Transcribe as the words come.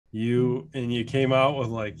You came out with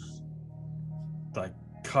like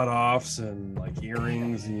cutoffs and like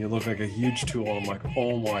earrings, and you look like a huge tool. I'm like,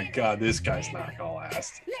 oh my god, this guy's not gonna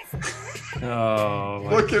last. Oh,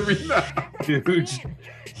 like, Look at me now.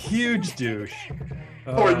 huge douche.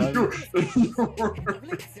 You were.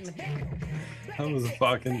 That was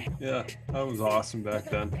that was awesome back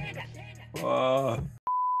then.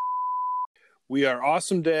 We are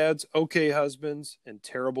awesome dads, okay husbands, and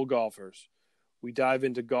terrible golfers. We dive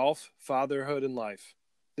into golf, fatherhood, and life.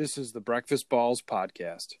 This is the Breakfast Balls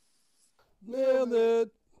podcast. Nailed it.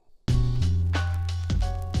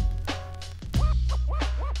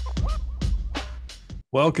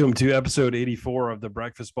 Welcome to episode 84 of the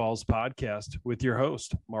Breakfast Balls podcast with your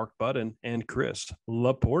host, Mark Budden and Chris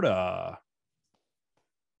Laporta.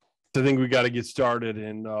 I think we got to get started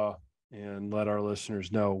and let our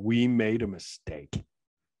listeners know we made a mistake.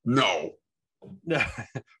 No.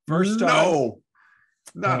 First time. No.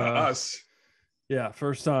 Not us. Yeah,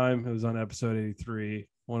 first time. It was on episode 83.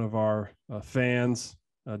 One of our fans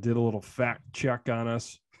did a little fact check on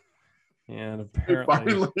us. And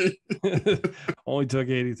apparently only took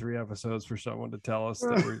 83 episodes for someone to tell us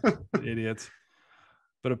that we're idiots.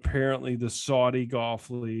 But apparently the Saudi Golf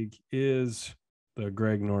League is the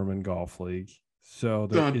Greg Norman Golf League. So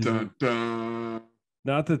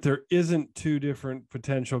not that there isn't two different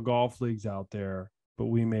potential golf leagues out there, but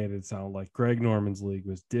we made it sound like Greg Norman's league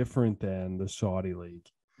was different than the Saudi League.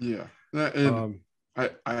 Yeah. And I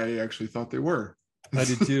actually thought they were. I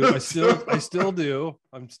did too. I still do.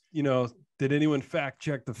 Did anyone fact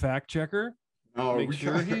check the fact checker? No, make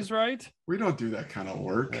sure he's right. We don't do that kind of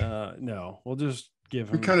work. No, we'll just give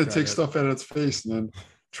him. We kind of take stuff at its face and then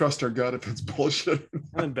trust our gut if it's bullshit. And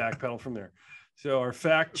then backpedal from there. So our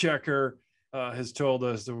fact checker has told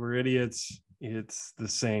us that we're idiots. It's the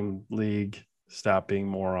same league. Stop being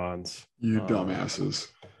morons. You dumbasses.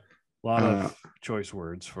 A lot of choice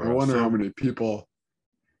words for us. I wonder how many people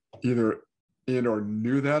either and or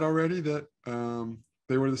knew that already, that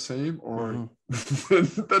they were the same, or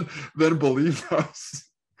then believed us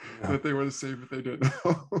that they were the same if they didn't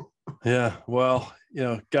know. Yeah, well,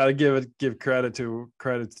 got to give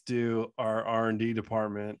credit's due. Our R&D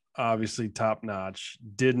department, obviously top notch,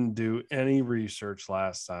 didn't do any research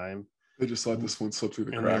last time. They just let this one slip through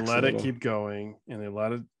the and cracks. They let it keep going, and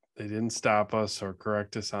they didn't stop us or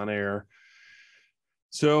correct us on air.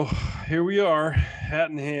 So here we are,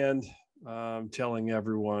 hat in hand, telling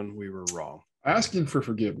everyone we were wrong. Asking for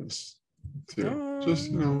forgiveness too.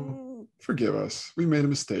 Just, forgive us. We made a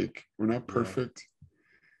mistake. We're not perfect.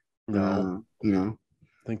 No.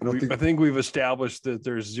 I think we've established that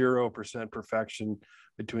there's 0% perfection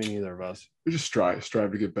between either of us. We just strive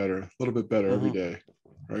to get better, a little bit better every day.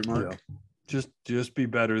 Right, Mark? Yeah. Just be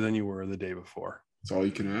better than you were the day before. That's all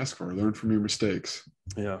you can ask for. Learn from your mistakes.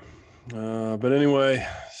 Yeah. But anyway,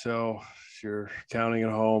 so if you're counting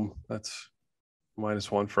at home, that's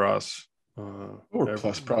 -1 for us. Or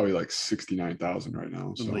plus probably like 69,000 right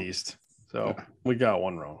now. So. At least. So we got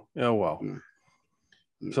one wrong. Oh, well. Yeah.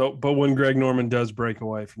 So, but when Greg Norman does break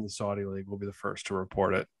away from the Saudi League, we'll be the first to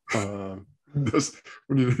report it. When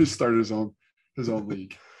he started his own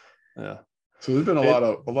league. Yeah. So there's been a lot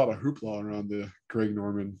of hoopla around the Greg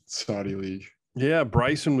Norman Saudi League. Yeah,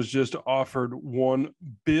 Bryson was just offered $1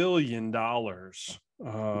 billion.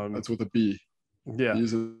 That's with a B. Yeah,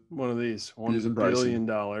 one of these $1 billion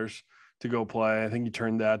to go play. I think he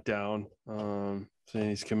turned that down. Saying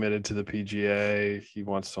he's committed to the PGA. He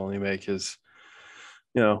wants to only make his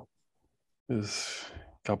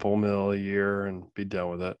couple mil a year and be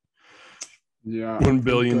done with it. Yeah, $1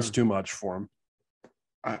 billion's too much for him.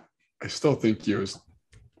 I still think he was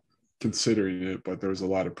considering it, but there was a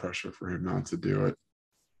lot of pressure for him not to do it.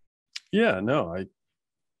 Yeah, no,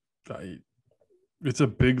 it's a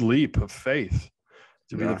big leap of faith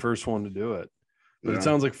to be the first one to do it. But it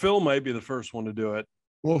sounds like Phil might be the first one to do it.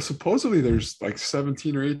 Well, supposedly there's like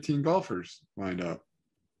 17 or 18 golfers lined up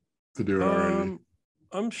to do it already.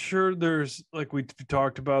 I'm sure there's, like we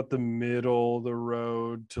talked about, the middle of the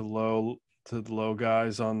road to the low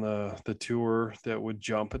guys on the tour that would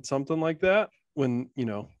jump at something like that when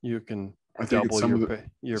you can double your pay.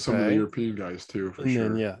 Some of the European guys too, for sure.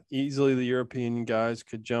 Then easily the European guys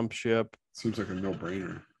could jump ship. Seems like a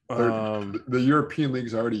no-brainer. The European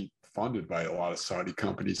League's already funded by a lot of Saudi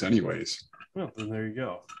companies anyways. Well, then there you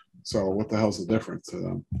go. So what the hell's the difference to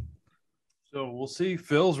them? So we'll see.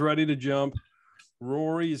 Phil's ready to jump.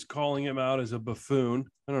 Rory is calling him out as a buffoon.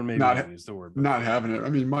 I don't know, maybe I use the word buffoon. Not having it. I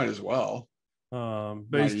mean, might as well.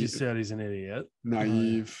 Basically said he's an idiot.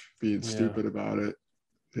 Naive, being stupid about it.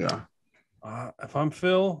 Yeah. If I'm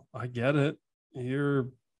Phil, I get it. You're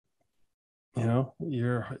You know,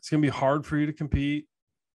 it's going to be hard for you to compete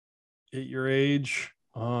at your age.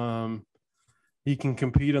 He can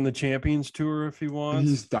compete on the Champions Tour if he wants. And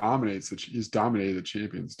he's dominated the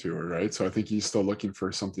Champions Tour, right? So I think he's still looking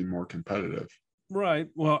for something more competitive. Right.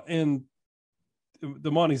 Well, and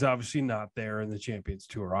the money's obviously not there in the Champions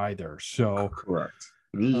Tour either. So correct.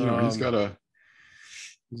 And he's got a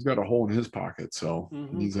hole in his pocket, so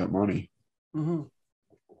he needs that money. Well,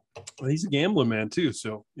 he's a gambling man too,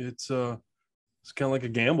 so it's kind of like a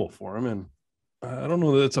gamble for him, and I don't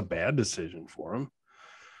know that it's a bad decision for him.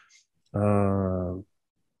 I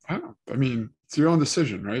mean, it's your own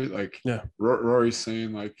decision, right? Like, yeah, Rory's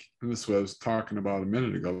saying, like, and this is what I was talking about a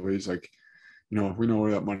minute ago. But he's like, we know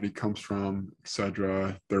where that money comes from,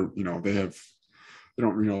 etc. They're, they're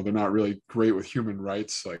not really great with human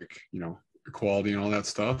rights, like, equality and all that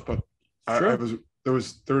stuff. But sure. There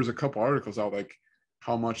was a couple articles out, like,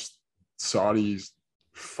 how much Saudis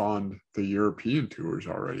fund the European tours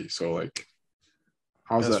already. So, like,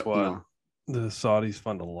 how's that? What? The Saudis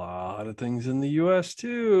fund a lot of things in the U.S.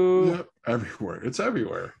 too. Yep, everywhere. It's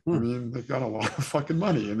everywhere. I mean, they've got a lot of fucking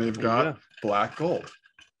money, and they've got black gold.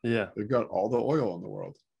 Yeah, they've got all the oil in the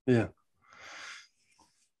world. Yeah.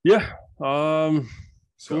 So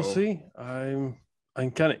we'll see. I'm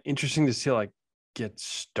kind of interesting to see like get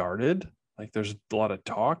started. Like, there's a lot of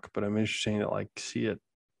talk, but I'm interested to like see it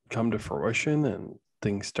come to fruition and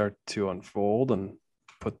things start to unfold and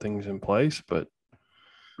put things in place. But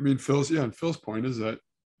I mean, Phil's point is that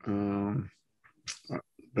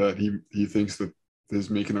that he thinks that is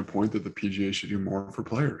making a point that the PGA should do more for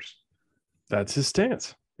players. That's his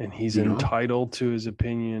stance, and he's entitled to his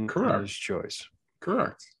opinion and his choice.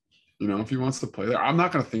 Correct. If he wants to play there, I'm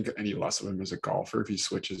not going to think any less of him as a golfer if he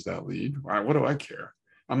switches that lead. What do I care?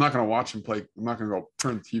 I'm not going to watch him play. I'm not going to go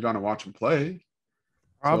turn the TV on and watch him play.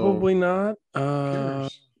 Probably not.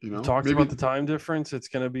 Talked about the time difference. It's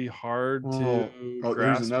going to be hard to.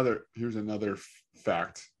 Grasp. Here's another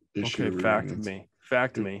fact issue. Okay,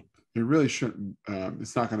 fact me. It really shouldn't.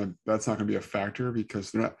 That's not going to be a factor because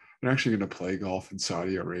they're actually going to play golf in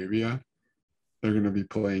Saudi Arabia. They're going to be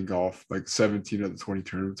playing golf. Like 17 of the 20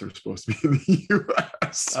 tournaments are supposed to be in the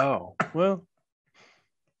U.S. Oh, well.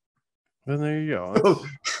 Then there you go.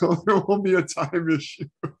 So there won't be a time issue.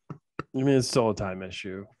 I mean, it's still a time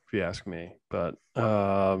issue, if you ask me. But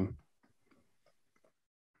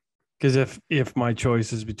because if my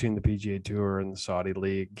choice is between the PGA Tour and the Saudi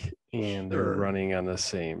League, and they're running on the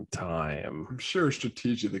same time, I'm sure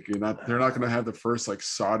strategically they're not going to have the first like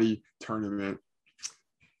Saudi League tournament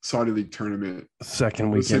second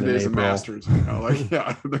weekend in April. Masters.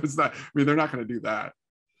 There's not. I mean, they're not going to do that,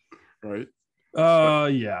 right?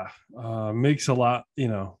 Makes a lot.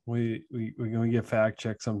 We get fact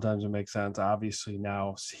checked. Sometimes it makes sense. Obviously,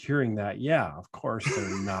 now hearing that, of course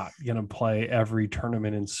they're not going to play every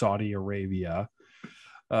tournament in Saudi Arabia.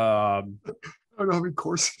 I don't know how many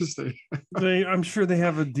courses I'm sure they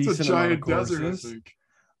have a decent amount of courses. Desert,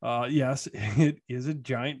 I think. Yes, it is a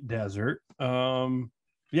giant desert.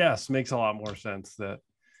 Yes, makes a lot more sense that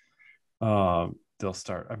they'll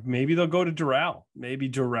start. Maybe they'll go to Doral. Maybe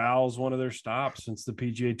Doral's one of their stops since the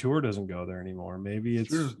PGA Tour doesn't go there anymore. Maybe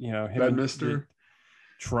it's him and Mr.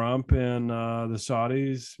 Trump and the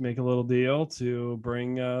Saudis make a little deal to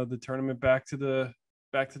bring the tournament back to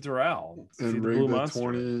Doral and bring the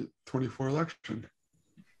 2024 election.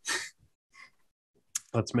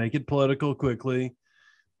 Let's make it political quickly.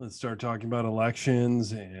 Let's start talking about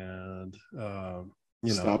elections and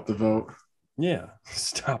stop the vote. Yeah,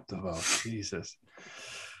 stop the vote. Jesus.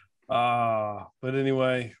 But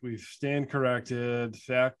anyway, we stand corrected.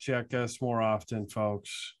 Fact check us more often,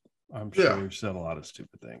 folks. I'm sure we've said a lot of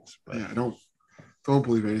stupid things. But don't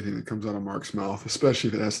believe anything that comes out of Mark's mouth, especially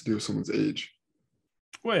if it has to do with someone's age.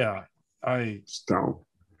 Well, I just don't.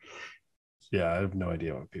 Yeah, I have no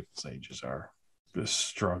idea what people's ages are. Just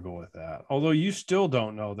struggle with that. Although you still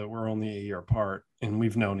don't know that we're only a year apart, and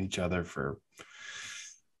we've known each other for.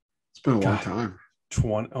 It's been a long time.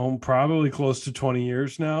 Probably close to 20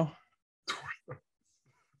 years now.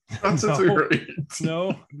 That's great.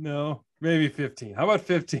 No, maybe 15. How about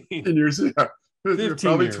 15? 15 years, yeah.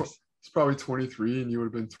 15 years. It's probably 23 and you would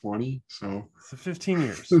have been 20. So 15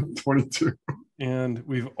 years. 22. And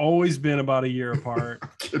we've always been about a year apart. I'm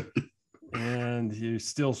kidding. And you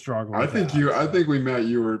still struggle with I think we met,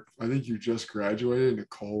 I think you just graduated.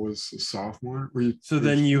 Nicole was a sophomore.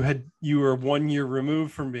 You were 1 year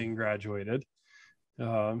removed from being graduated.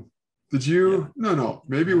 Did you? Yeah. No.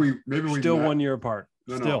 Maybe we still met. 1 year apart.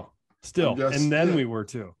 Still. And then we were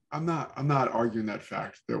too. I'm not arguing that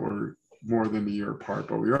fact that we're more than a year apart,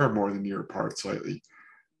 but we are more than a year apart slightly.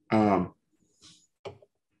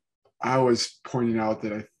 I was pointing out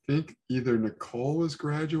that I think either Nicole was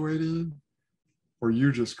graduating or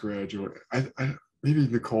you just graduated. Maybe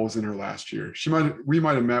Nicole's in her last year. We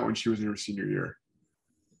might have met when she was in her senior year.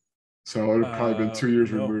 So it would have probably been 2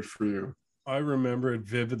 years removed for you. I remember it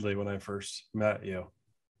vividly when I first met you.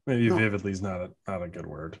 Maybe vividly is not a good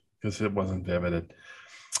word because it wasn't vivid.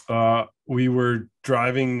 We were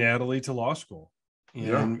driving Natalie to law school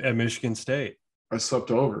at Michigan State. I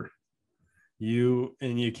slept over. You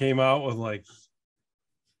came out with like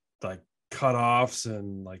cutoffs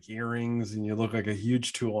and like earrings, and you look like a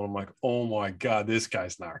huge tool. And I'm like, oh my God, this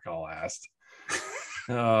guy's not gonna last.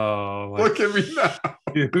 Oh, look at me now.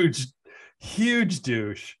 Huge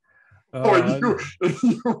douche. You were.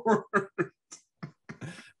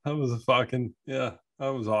 That was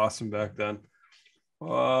that was awesome back then.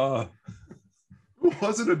 Who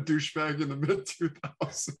wasn't a douchebag in the mid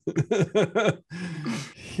 2000s?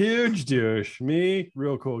 Huge douche. Me,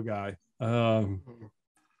 real cool guy.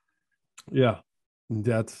 Yeah,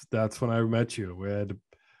 that's when I met you. We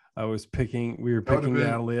were picking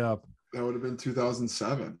Natalie up. That would have been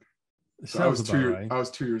 2007. So I was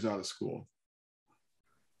 2 years out of school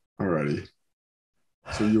already.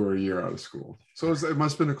 So you were a year out of school. So it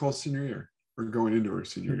must have been Nicole's senior year or going into her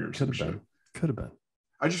senior year. Could have been.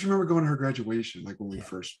 I just remember going to her graduation, like when we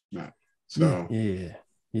first met. So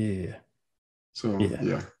yeah. So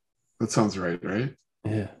yeah, that sounds right?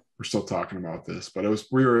 Yeah. We're still talking about this, but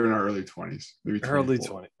we were in our early 20s, maybe early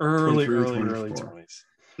 20s.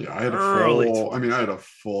 Yeah, I had a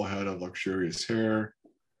full head of luxurious hair.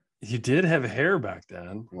 You did have hair back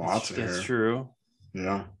then. Lots of hair. That's true.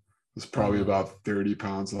 Yeah. It was probably about 30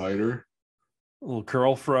 pounds lighter. A little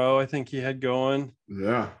curl fro, I think you had going.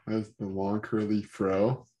 Yeah, I had the long curly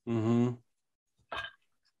fro. Mm-hmm.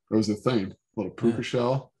 That was the thing. A little puka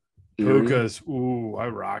shell. Pukas. Ooh, I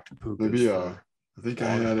rocked pukas. Maybe I think I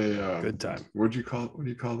had a good time. What do you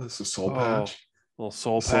call this? A soul patch? A little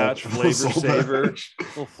soul patch, flavor saver. A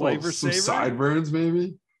little flavor saver. Some sideburns,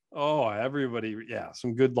 maybe. Oh, everybody,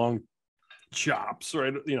 some good long chops,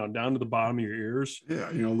 right? Down to the bottom of your ears. Yeah,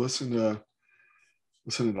 listen to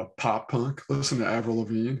pop punk, listen to Avril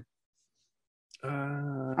Lavigne.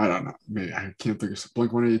 I don't know. Maybe I can't think of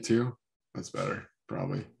Blink-182. That's better,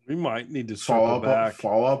 probably. We might need to circle back.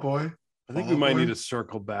 Fall Out Boy. I think we might need to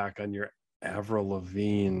circle back on your Avril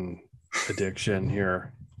Lavigne addiction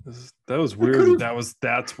here. That was weird.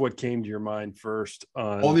 That's what came to your mind first.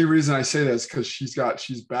 Only reason I say that is because she's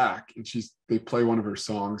back and they play one of her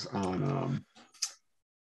songs on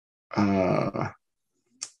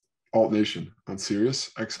Alt Nation on Sirius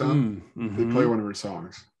XM. Mm-hmm. They play one of her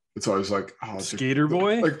songs. It's always like Skater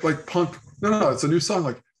Boy, like punk. No, it's a new song.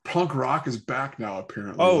 Like punk rock is back now.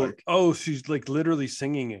 Apparently. She's like literally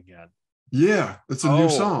singing again. Yeah, it's a new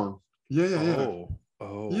song. Yeah.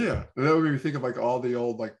 Oh. Yeah. And that would make me think of like all the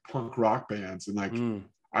old like punk rock bands. And like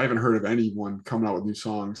I haven't heard of anyone coming out with new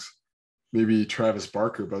songs. Maybe Travis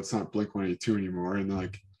Barker, but it's not Blink-182 anymore. And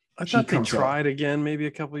like I thought they tried again maybe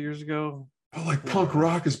a couple years ago. But like punk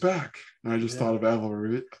rock is back. And I just thought of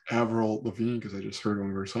Avril Lavigne because I just heard one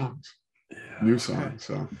of her songs. Yeah, new song.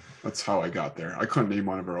 So that's how I got there. I couldn't name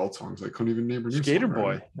one of her old songs. I couldn't even name her new Skater song.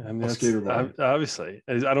 Boy. Right? I mean, Skater Boy. Obviously.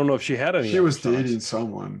 I don't know if she had any. She was dating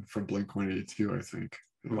someone from Blink-182, I think.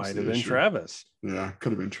 Might have been Travis. Yeah,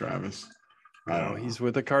 could have been Travis. I don't know. He's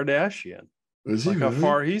with a Kardashian. Is he? Look how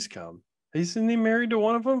far he's come. Isn't he married to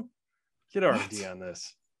one of them? Get R&D on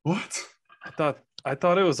this. What? I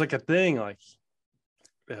thought it was like a thing. Like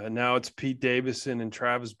now it's Pete Davidson and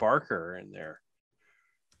Travis Barker in there.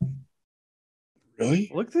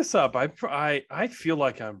 Really? Look this up. I feel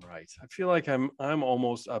like I'm right. I feel like I'm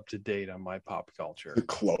almost up to date on my pop culture. The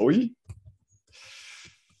Chloe?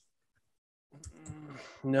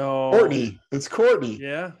 No. Courtney. It's Courtney.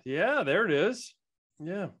 Yeah, there it is.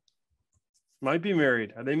 Yeah. Might be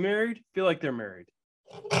married. Are they married? I feel like they're married.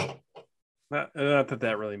 Not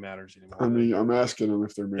that really matters anymore. I mean, I'm asking them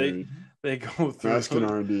if they're married. They go through asking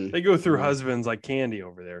R&D. They go through husbands like candy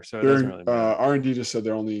over there, so it doesn't really matter. R&D just said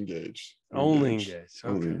they're only engaged. Only engaged.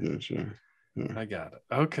 Okay. Only engaged. Yeah. I got it.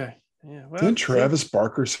 Okay. Yeah. Well, didn't Travis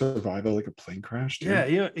Barker survive like a plane crash? Too?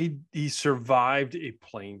 Yeah. He survived a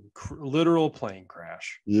literal plane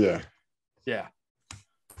crash. Yeah. Yeah.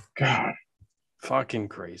 God. Fucking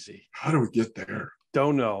crazy. How do we get there?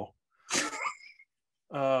 Don't know.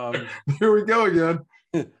 Here we go again.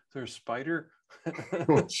 Is there a spider?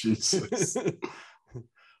 Oh Jesus.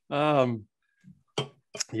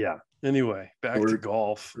 Yeah. Anyway, back to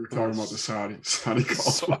golf. We're talking about the Saudi golf.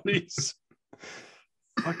 Saudis.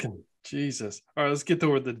 Fucking Jesus. All right, let's get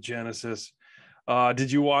toward the Genesis.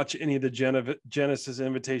 Did you watch any of the Genesis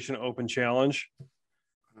Invitation Open Challenge?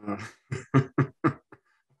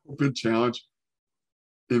 Big challenge,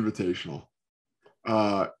 invitational.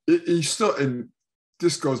 You still, and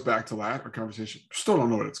this goes back to our conversation. Still don't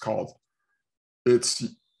know what it's called. It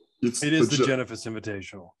is the Genesis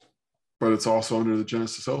Invitational, but it's also under the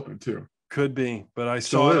Genesis Open too. Could be, but I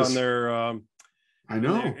saw it on their. I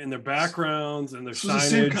know in their backgrounds and their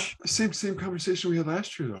signage. Same conversation we had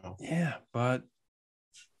last year, though. Yeah, but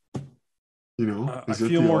I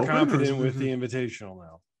feel more confident with the invitational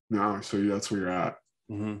now. No, so that's where you're at.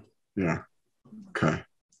 Mm-hmm. Yeah. Okay.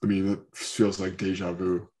 I mean, it feels like deja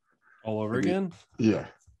vu. All over again? Yeah.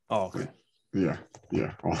 Oh, okay. Yeah.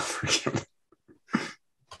 All over again.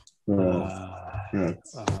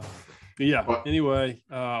 Anyway,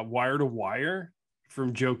 wire to wire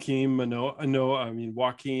from Joakim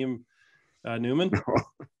Newman.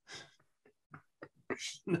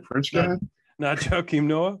 French guy? Not Joakim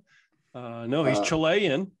Noah. No, he's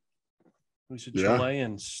Chilean. He's a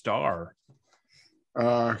Chilean star.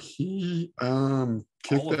 He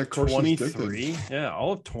kicked that course 23. Yeah,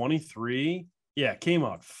 all of 23. Yeah, came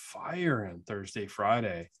out firing Thursday,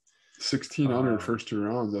 Friday. 16 under first 2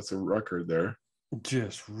 rounds. That's a record there.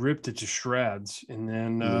 Just ripped it to shreds, and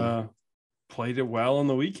then played it well on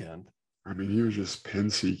the weekend. I mean, he was just pin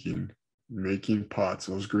seeking, making putts.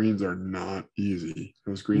 Those greens are not easy.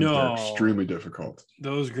 Those greens are extremely difficult.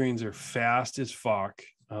 Those greens are fast as fuck.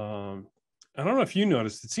 I don't know if you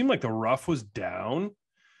noticed. It seemed like the rough was down.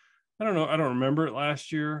 I don't know. I don't remember it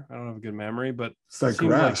last year. I don't have a good memory, but it's that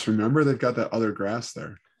grass. Remember, they've got that other grass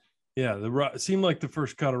there. Yeah, it seemed like the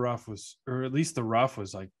first cut of rough was, or at least the rough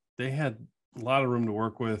was like they had a lot of room to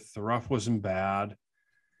work with. The rough wasn't bad,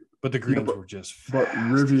 but the greens were just fast.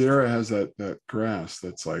 But Riviera has that grass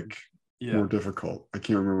that's like more difficult. I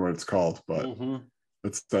can't remember what it's called, but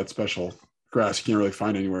it's that special grass you can't really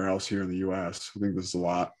find anywhere else here in the U.S. I think there's a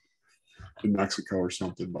lot in Mexico or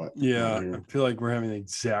something, but I feel like we're having the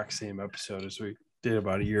exact same episode as we did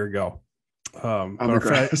about a year ago. Our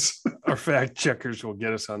fact checkers will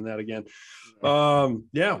get us on that again.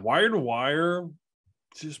 Wire to wire,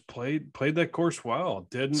 just played that course well.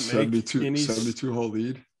 Didn't 72 hole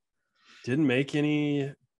lead. Didn't make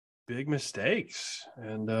any big mistakes,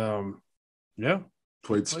 and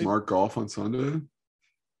played smart golf on Sunday.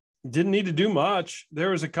 Didn't need to do much.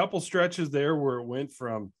 There was a couple stretches there where it went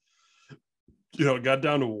from, it got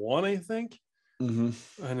down to 1, I think, and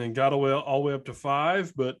then got all the way up to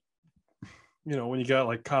 5. But when you got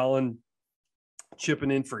like Colin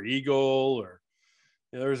chipping in for eagle, or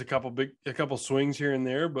there was a couple swings here and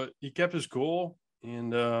there, but he kept his cool.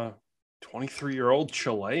 And 23-year-old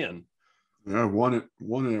Chilean. Yeah, won it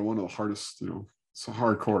one of the hardest. It's a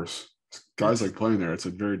hard course. Guys like playing there. It's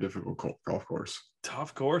a very difficult golf course.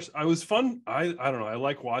 Tough course. I was fun. I don't know. I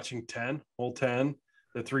like watching hole 10,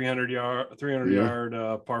 the 300 yard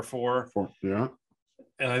par 4. Yeah.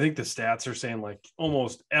 And I think the stats are saying like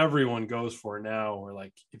almost everyone goes for it now, or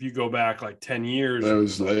like if you go back like 10 years, it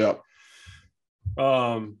was layup.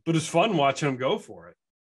 But it's fun watching them go for it.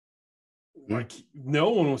 Yeah. Like no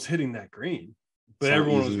one was hitting that green, but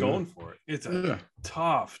everyone was going for it. It's a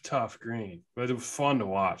tough green, but it was fun to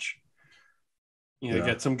watch. You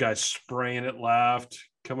got some guys spraying it left,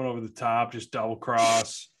 coming over the top, just double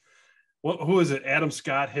cross. Who is it? Adam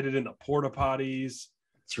Scott hit it in the porta potties.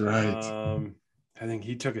 That's right. I think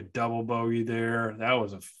he took a double bogey there. That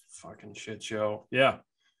was a fucking shit show. Yeah.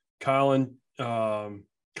 Colin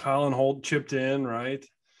Holt chipped in, right?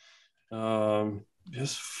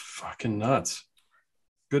 Just fucking nuts.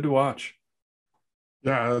 Good to watch.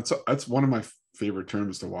 Yeah, that's one of my favorite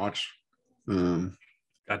tournaments to watch.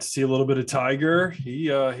 Got to see a little bit of Tiger.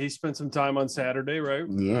 He spent some time on Saturday, right?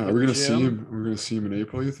 Yeah, we're gonna see him. We're gonna see him in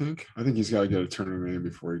April. You think? I think he's got to get a tournament in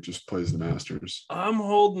before he just plays the Masters. I'm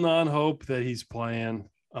holding on hope that he's playing.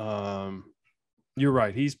 You're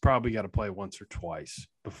right. He's probably got to play once or twice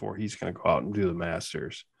before he's going to go out and do the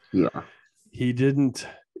Masters. Yeah. He didn't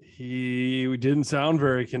sound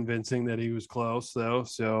very convincing that he was close though.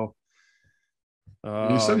 So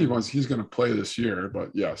he said he's going to play this year,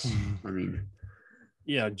 but yes, I mean.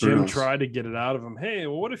 Yeah, Jim tried to get it out of him. Hey,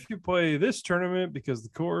 well, what if you play this tournament because the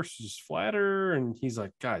course is flatter? And he's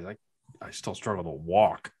like, guys, I still struggle to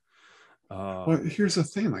walk. Well, here's the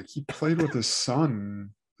thing. Like, he played with his son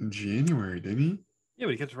in January, didn't he? Yeah, but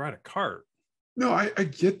he gets to ride a cart. No, I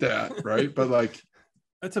get that, right? But, like...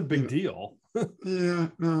 That's a big deal. Yeah,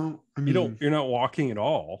 no. I mean... You're not walking at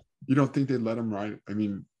all. You don't think they'd let him ride... I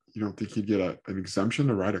mean... You don't think he'd get an exemption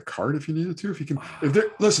to ride a cart if he needed to?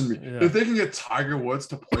 Listen to me. Yeah. If they can get Tiger Woods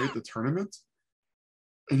to play at the tournament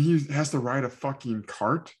and he has to ride a fucking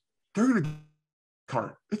cart, they're going to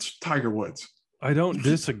cart. It's Tiger Woods. I don't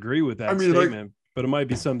disagree with that statement. but it might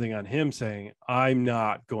be something on him saying, I'm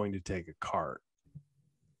not going to take a cart.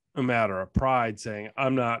 A matter of pride saying,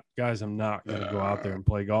 I'm not going to go out there and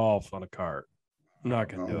play golf on a cart. I'm not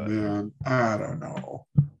going to do it. Man, I don't know.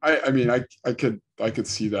 I mean, I could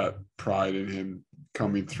see that pride in him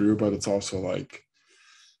coming through, but it's also like,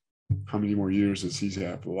 how many more years does he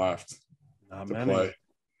have left Not to many. play?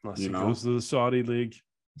 Unless he goes to the Saudi League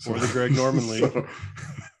or the Greg Norman League.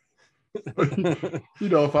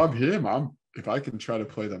 If I'm him, if I can try to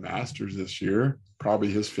play the Masters this year,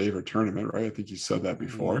 probably his favorite tournament, right? I think you said that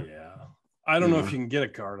before. Yeah. I don't know if you can get a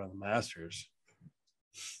card on the Masters.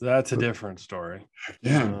 That's a different story.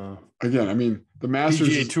 Again, I mean, the Masters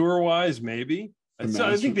PGA Tour wise, maybe. I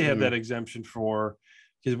think they had that exemption for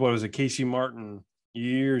because what was it, Casey Martin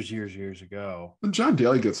years ago. And John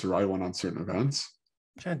Daly gets to ride one on certain events.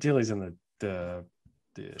 John Daly's in the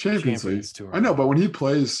Champions League Tour. I know, but when he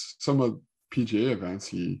plays some of PGA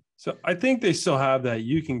events, So I think they still have that.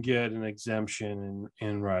 You can get an exemption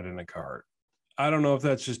and ride in a cart. I don't know if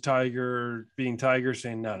that's just Tiger being Tiger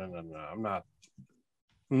saying, no, I'm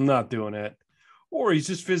not doing it. Or he's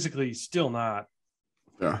just physically still not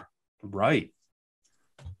right.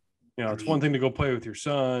 It's one thing to go play with your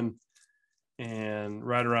son and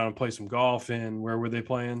ride around and play some golf in, where were they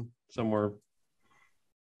playing? Somewhere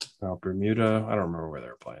Bermuda. I don't remember where they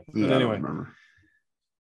were playing. But anyway,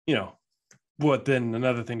 but then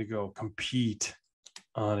another thing to go compete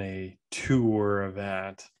on a tour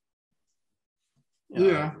event.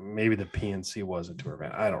 Maybe the PNC was a tour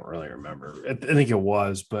event. I don't really remember. I think it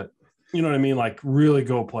was, but you know what I mean? Like really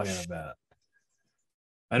go play an event.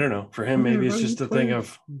 I don't know. For him, maybe it's just a thing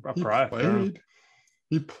of pride.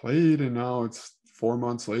 He played, and now it's 3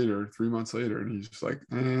 months later, and he's just like,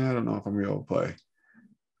 I don't know if I'm going to be able to play.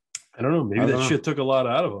 I don't know. Maybe that shit took a lot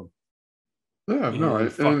out of him. Yeah, no,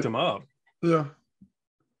 it fucked him up. Yeah.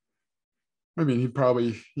 I mean, he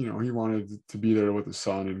probably, he wanted to be there with his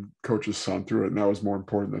son and coach his son through it, and that was more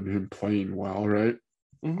important than him playing well, right?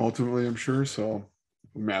 Mm-hmm. Ultimately, I'm sure. So,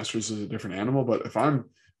 Masters is a different animal. But if I'm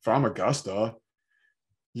Augusta,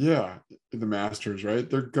 the Masters, right?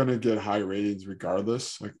 They're gonna get high ratings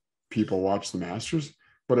regardless. Like people watch the Masters,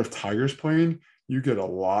 but if Tiger's playing, you get a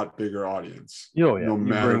lot bigger audience, no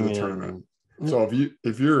matter the tournament. So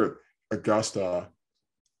if you're Augusta,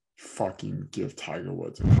 fucking give Tiger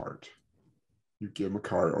Woods a cart. You give him a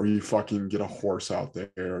cart, or you fucking get a horse out there,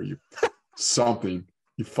 or you something.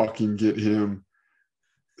 You fucking get him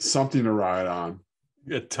something to ride on.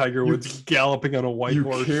 You get Tiger Woods galloping on a white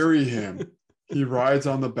horse. You carry him. He rides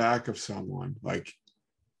on the back of someone. Like,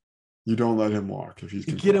 you don't let him walk if he's.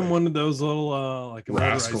 You get him one of those little like a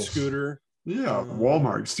motorized scooter. Yeah,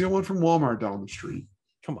 Walmart. Steal one from Walmart down the street.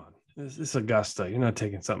 Come on, it's Augusta. You're not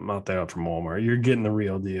taking something out there from Walmart. You're getting the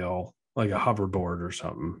real deal, like a hoverboard or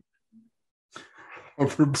something.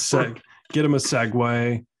 Get him a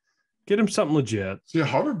Segway. Get him something legit. See, a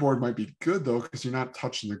hoverboard might be good though, because you're not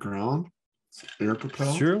touching the ground. It's air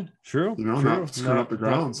propelled. True. Not screwing up the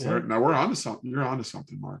ground. So now we're onto something. You're onto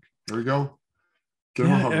something, Mark. Here we go. Get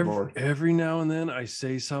him a hoverboard. Every now and then I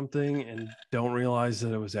say something and don't realize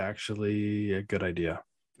that it was actually a good idea.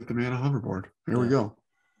 Get the man a hoverboard. Here we go.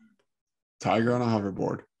 Tiger on a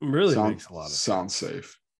hoverboard. Really makes a lot of sense. Sounds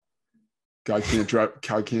safe. Guy can't drive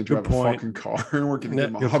a fucking car, and we're gonna give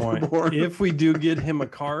him a hoverboard. If we do get him a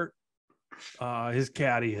cart, his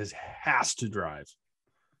caddy has to drive.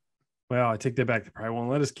 Well, I take that back. They probably won't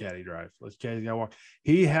let his caddy drive. His caddy's got to walk.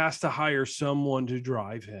 He has to hire someone to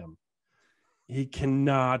drive him. He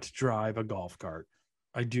cannot drive a golf cart.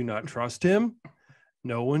 I do not trust him.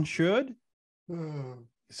 No one should.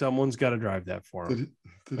 Someone's got to drive that for him.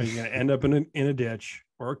 Are you going to end up in a ditch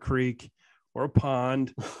or a creek or a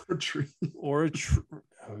pond or a tree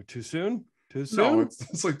too soon? No,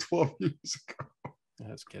 it's like 12 years ago.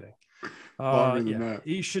 That's kidding. That.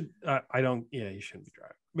 He should. He shouldn't be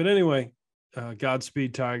driving. But anyway,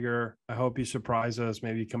 Godspeed, Tiger. I hope you surprise us.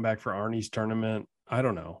 Maybe come back for Arnie's tournament. I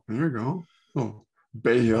don't know. There you go. Oh,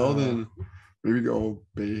 Bay Hill, then maybe go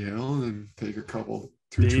Bay Hill and then take a couple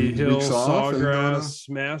Bay Hill, weeks off. Sawgrass,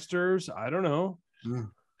 Masters. I don't know. Yeah.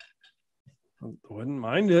 Wouldn't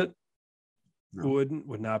mind it. No.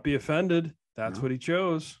 Would not be offended. That's what he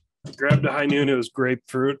chose. Grabbed a high noon. It was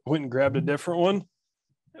grapefruit. Went and grabbed a different one.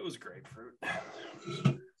 It was grapefruit.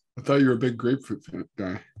 I thought you were a big grapefruit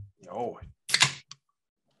guy. No.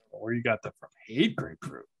 Where you got that from? I hate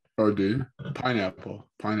grapefruit. Oh, do you? Pineapple.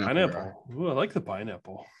 Ooh, I like the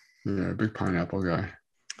pineapple. Yeah, big pineapple guy.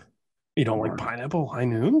 You don't like pineapple high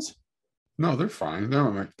noons? No, they're fine.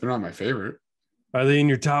 They're not my favorite. Are they in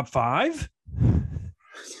your top 5?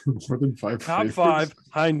 More than 5 top flavors? 5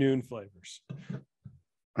 high noon flavors.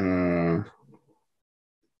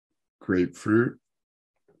 grapefruit,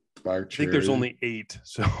 black cherry. I think there's only 8.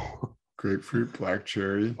 So grapefruit, black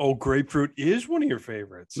cherry. Oh, grapefruit is one of your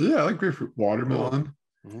favorites. Yeah, I like grapefruit. Watermelon.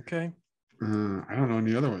 Okay. I don't know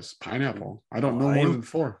any other ones. Pineapple. I don't know more than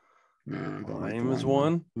 4. No, I don't like lime is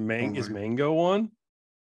one. Is mango one?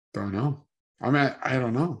 Don't know. I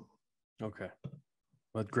don't know. Okay.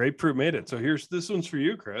 But grapefruit made it. So this one's for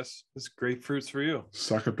you, Chris. This grapefruit's for you.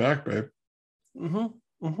 Suck it back, babe.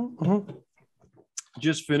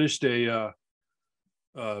 Just finished a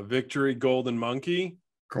Victory Golden Monkey.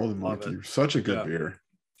 Golden Monkey. Such a good beer.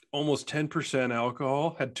 Almost 10%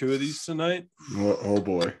 alcohol. Had 2 of these tonight. Oh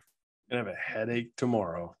boy. Gonna have a headache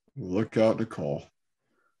tomorrow. Look out, Nicole.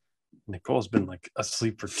 Nicole's been like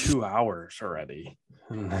asleep for 2 hours already.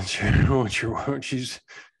 And that's what you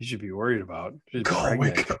should be worried about. She's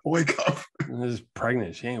pregnant. Wake up. She's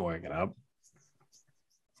pregnant. She ain't waking up.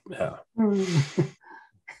 Yeah.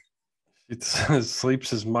 She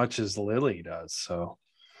sleeps as much as Lily does. So.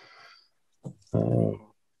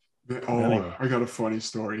 Anyway. I got a funny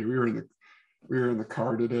story. We were in the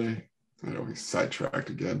car today. I know we sidetracked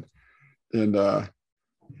again. And I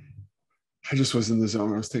just was in the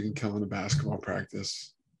zone. I was taking Kellen to basketball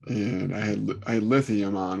practice, and I had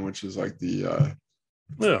Lithium on, which is like the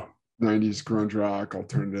 90s grunge rock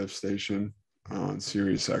alternative station on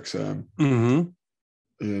Sirius XM.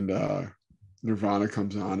 And Nirvana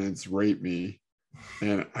comes on, and it's Rape Me,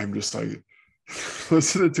 and I'm just like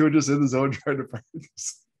listening to it, just in the zone trying to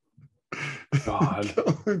practice. God.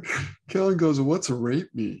 Kellen goes, "What's a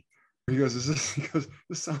Rape Me?" He goes, this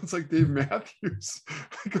sounds like Dave Matthews.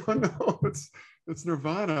 I go, no, it's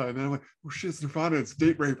Nirvana. And then I'm like, oh shit, it's Nirvana, it's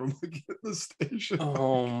date rape. I'm like, get the station.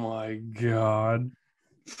 Oh my God.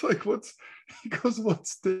 It's like, he goes,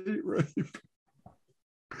 what's date rape?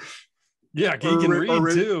 Yeah, he can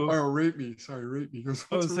read too. Or Rape Me. Sorry, Rape Me. He goes,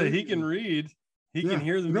 I would say he can read. He can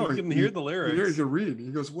hear them. He can hear the lyrics. He can read.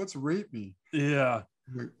 He goes, what's Rape Me? Yeah.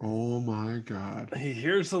 I'm like, oh my God. He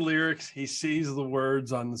hears the lyrics. He sees the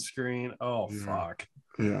words on the screen. Oh, fuck.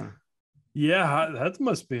 Yeah. Yeah, that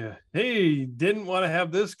must be hey, didn't want to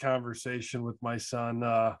have this conversation with my son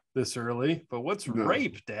this early, but what's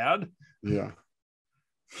rape, Dad? Yeah.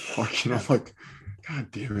 Fucking, I'm like,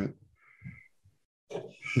 God damn it.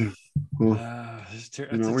 Yeah. Well, it's a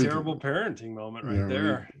terrible parenting moment right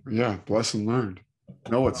there. Lesson learned.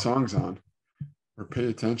 Know what song's on or pay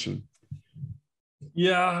attention.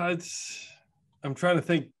 Yeah, I'm trying to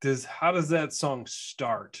think. How does that song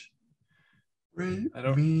start? It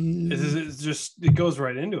goes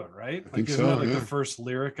right into it, right? I think so. Like the first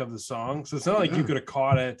lyric of the song. So it's not like you could have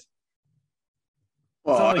caught it.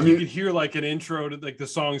 Well, it's not like you could hear like an intro to like the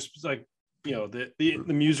song's like, the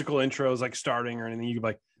musical intro is like starting or anything. You could be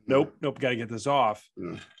like, nope, gotta get this off.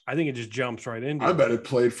 Yeah. I think it just jumps right into I bet it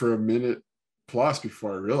played for a minute plus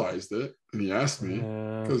before I realized it. And he asked me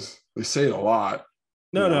because they say it a lot.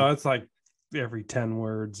 No, it's like every 10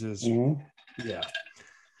 words is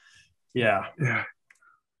Yeah.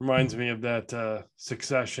 Reminds me of that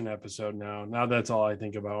Succession episode now. Now that's all I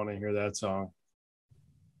think about when I hear that song.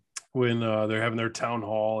 When they're having their town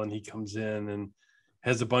hall and he comes in and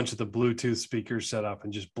has a bunch of the Bluetooth speakers set up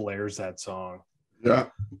and just blares that song. Yeah.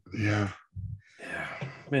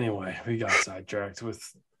 Anyway, we got sidetracked with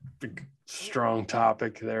the strong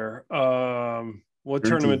topic there. What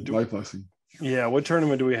tournament life lesson. Yeah, what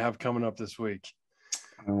tournament do we have coming up this week?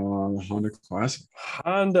 The Honda Classic.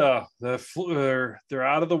 Honda, they're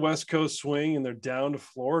out of the West Coast swing and they're down to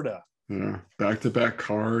Florida. Yeah, back-to-back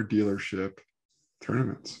car dealership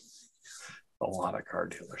tournaments. A lot of car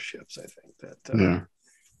dealerships, I think that.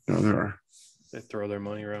 There are. They throw their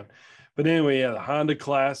money around, but anyway, the Honda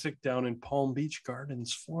Classic down in Palm Beach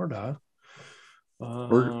Gardens, Florida.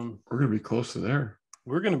 We're gonna be close to there.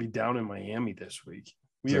 We're gonna be down in Miami this week.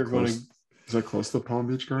 Is that close to Palm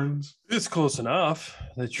Beach Gardens? It's close enough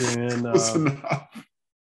that you're in. Close enough.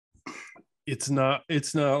 It's not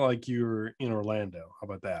like you're in Orlando. How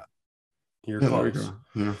about that? You're close. There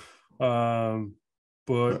we go. Yeah.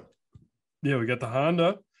 But we got the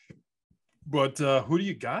Honda. But who do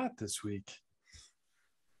you got this week?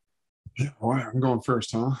 Yeah, I'm going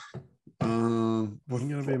first, huh? With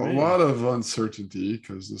a lot of uncertainty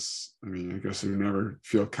because I guess we never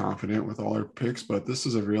feel confident with all our picks, but this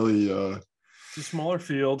is a really it's a smaller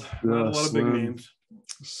field, not a lot of big names.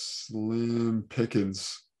 Slim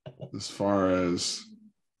pickings as far as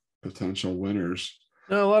potential winners.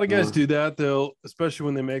 No, a lot of guys do that. Especially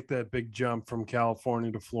when they make that big jump from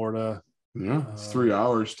California to Florida. Yeah, it's 3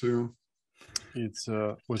 hours too. It's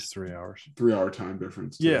what's 3 hours? 3 hour time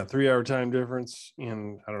difference. Too. Yeah, 3 hour time difference.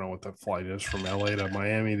 And I don't know what the flight is from LA to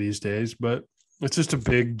Miami these days, but it's just a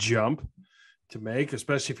big jump. to make,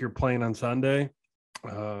 especially if you're playing on Sunday.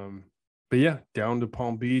 But yeah, down to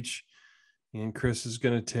Palm Beach, and Chris is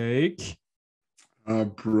going to take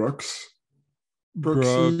Brooks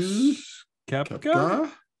Koepka.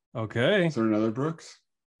 Okay, is there another Brooks?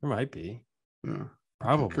 There might be. Yeah,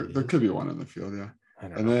 probably. There could be one in the field. Yeah, I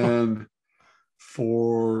don't and know. Then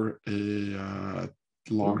for a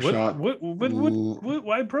long shot. What?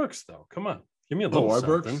 Why Brooks though? Come on, give me a little something.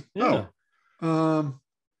 Brooks? Yeah.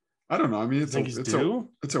 I don't know. I mean, it's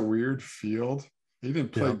a weird field. He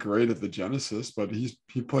didn't play great at the Genesis, but he's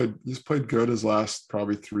played good his last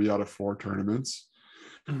probably 3 out of 4 tournaments.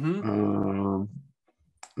 Mm-hmm.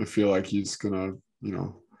 I feel like he's gonna,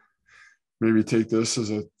 maybe take this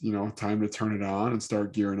as a time to turn it on and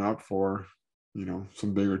start gearing up for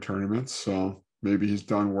some bigger tournaments. So maybe he's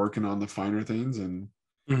done working on the finer things. And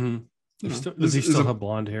does he still have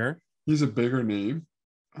blonde hair? He's a bigger name.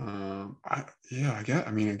 I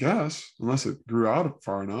guess unless it grew out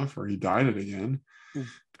far enough or he dyed it again.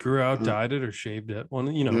 Grew out, dyed it, or shaved it.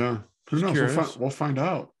 Yeah, who knows? We'll find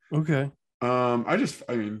out. Okay.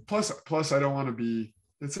 Plus I don't want to be.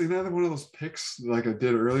 It's another one of those picks like I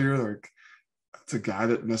did earlier. Like it's a guy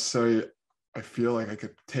that necessarily I feel like I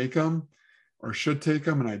could take him or should take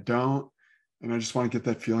him, and I don't. And I just want to get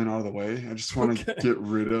that feeling out of the way. I just want to get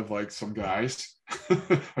rid of like some guys. I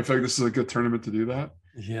feel like this is a good tournament to do that.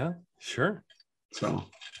 Yeah, sure. So,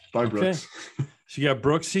 bye, Brooks. So you got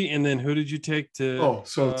Brooksy, and then who did you take to?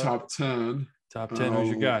 Top 10. Top 10. Who's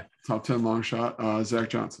your guy? Top 10 long shot. Zach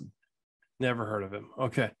Johnson. Never heard of him.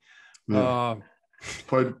 Okay. Yeah.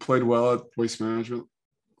 Played well at Waste Management.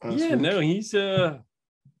 He's a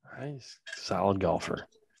solid golfer.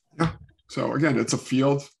 Yeah. So again, it's a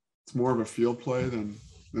field. It's more of a field play than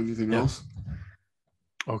anything else.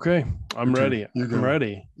 Okay, I'm ready. I'm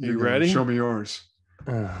ready. You ready? Show me yours.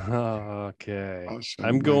 Okay.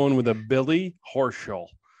 I'm going with a Billy Horschel.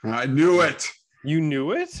 I knew it. You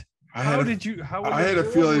knew it? I had a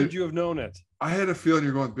feeling. Would you have known it? I had a feeling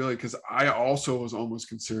you're going Billy because I also was almost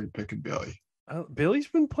considering picking Billy. Billy's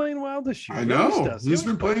been playing well this year. I know. He's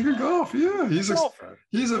been playing good golf. Yeah,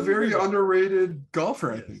 he's a very underrated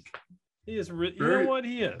golfer, I think. He is. You know what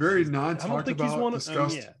he is? Very non-talked about,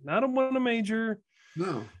 discussed. Not won a major.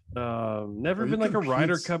 No. Never been like a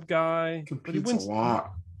Ryder Cup guy. But he wins a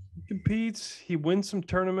lot. He competes. He wins some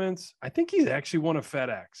tournaments. I think he's actually won a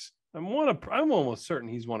FedEx. I'm almost certain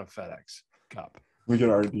he's won a FedEx Cup. We get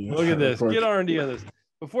R&D. Look at this. Get R&D on this.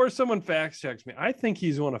 Before someone fact checks me, I think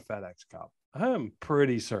he's won a FedEx Cup. I'm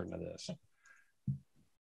pretty certain of this.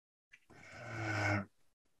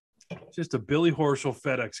 Just a Billy Horschel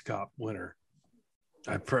FedEx Cup winner.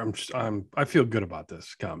 I feel good about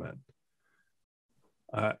this comment.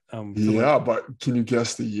 But can you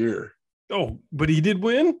guess the year? Oh, but he did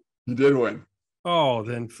win? He did win. Oh,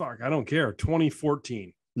 then fuck. I don't care.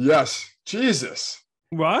 2014. Yes. Jesus.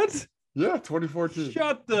 What? Yeah, 2014.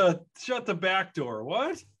 Shut the back door.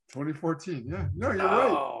 What? 2014. Yeah. No, you're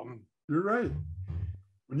right. You're right.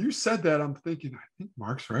 When you said that, I'm thinking, I think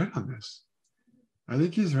Mark's right on this. I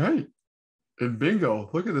think he's right. And bingo,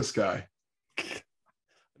 look at this guy.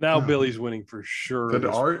 Now Billy's winning for sure.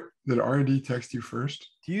 Did R&D text you first?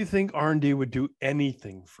 Do you think R&D would do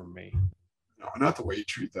anything for me? No, not the way you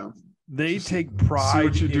treat them. They take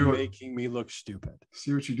pride in making me look stupid.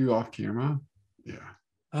 See what you do off camera?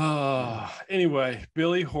 Yeah. Anyway,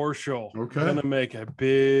 Billy Horschel. Okay. Going to make a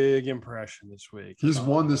big impression this week. He's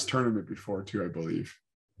won this tournament before too, I believe.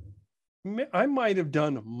 I might have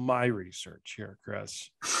done my research here,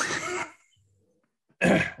 Chris.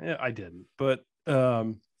 Yeah, I didn't, but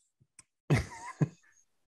all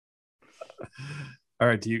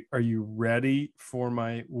right. Are you ready for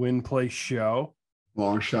my win play show?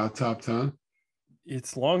 Long shot top 10.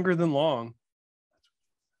 It's longer than long.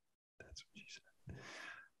 That's what she said.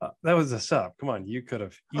 That was a setup. Come on, you could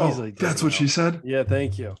have easily. That's what she said. Yeah,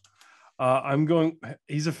 thank you. I'm going.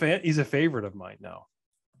 He's a fan. He's a favorite of mine now.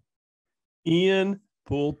 Ian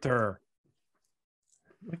Poulter.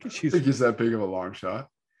 Look at you. I think he's that big of a long shot.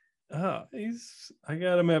 I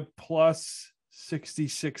got him at plus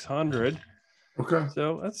 6,600. Okay.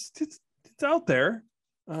 So it's out there.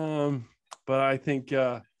 But I think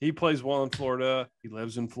he plays well in Florida. He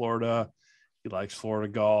lives in Florida. He likes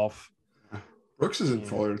Florida golf. Brooks is in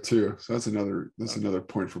Florida too. So that's another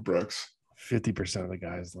point for Brooks. 50% of the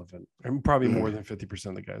guys live in, and probably more than 50%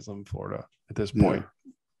 of the guys live in Florida at this point.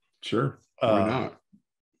 Sure. Why not?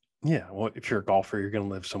 Yeah. Well, if you're a golfer, you're going to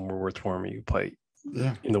live somewhere where it's warm. You play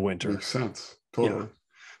in the winter. Makes sense. Totally.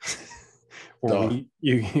 Or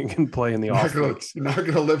you can play in the off weeks. You're not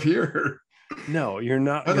going to live here. No, you're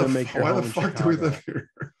not going to make your Why home the fuck do we live here?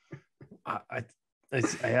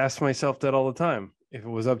 I ask myself that all the time. If it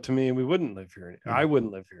was up to me, we wouldn't live here. I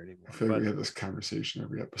wouldn't live here anymore. I feel like we have this conversation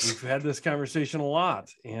every episode. We've had this conversation a lot,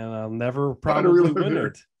 and I'll never probably win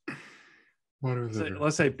it. Why do we live here?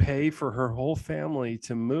 Let's say pay for her whole family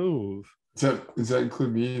to move. Does that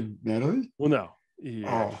include me and Natalie? Well, no.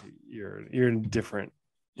 You're different.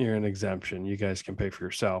 You're an exemption. You guys can pay for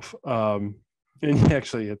yourself. And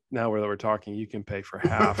actually, now that we're talking, you can pay for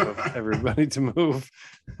half of everybody to move.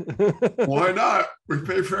 Why not? We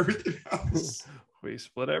pay for everything else. We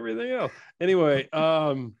split everything else. Anyway,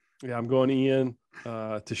 I'm going Ian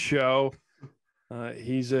to show.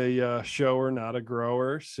 He's a shower, not a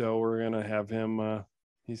grower. So we're gonna have him. I'm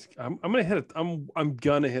gonna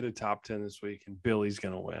hit a top 10 this week, and Billy's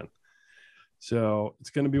gonna win. So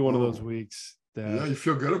it's gonna be one of those weeks that you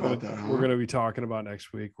feel good about that. We're gonna be talking about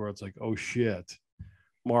next week, where it's like, oh shit,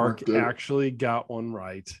 Mark actually got one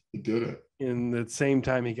right. He did it. In the same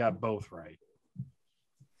time, he got both right.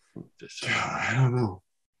 I don't know.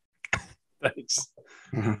 Thanks.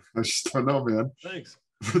 I just don't know, man. Thanks.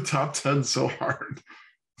 The top 10's so hard.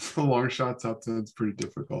 The long shot top 10 is pretty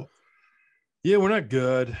difficult. Yeah, we're not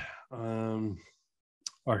good.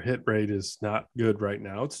 Our hit rate is not good right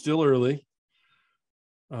now. It's still early.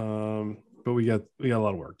 But we got a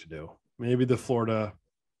lot of work to do. Maybe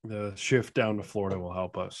the shift down to Florida will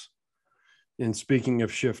help us. And speaking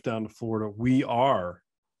of shift down to Florida,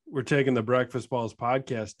 we're taking the Breakfast Balls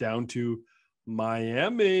podcast down to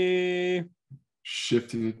Miami.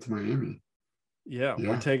 Shifting it to Miami. Yeah.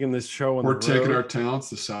 We're taking this show on We're taking our talents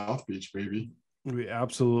to South Beach, baby. We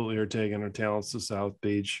absolutely are taking our talents to South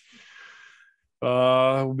Beach.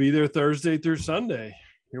 We'll be there Thursday through Sunday.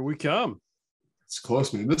 Here we come. It's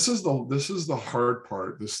close, man. This is the hard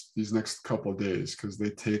part. These next couple of days, because they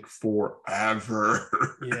take forever.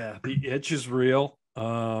 Yeah, the itch is real.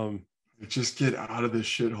 Just get out of this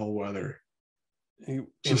shithole weather.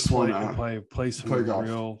 Just play some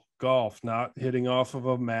real golf. Not hitting off of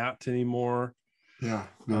a mat anymore. Yeah,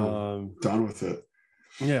 no, done with it.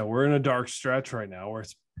 Yeah, we're in a dark stretch right now where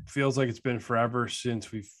it feels like it's been forever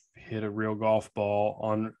since we've hit a real golf ball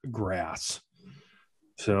on grass.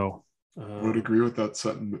 So I would agree with that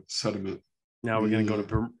sentiment. Now we're going to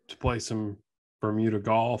go to play some Bermuda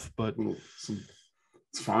golf, but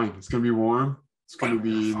it's fine. It's going to be warm. It's going to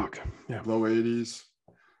be low 80s,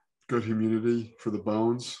 good humidity for the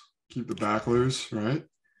bones. Keep the back loose, right?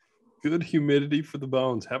 Good humidity for the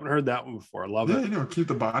bones. Haven't heard that one before. I love it. Keep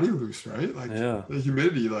the body loose, right? The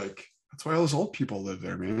humidity, that's why all those old people live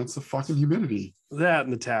there, man. It's the fucking humidity. That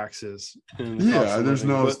and the taxes. There's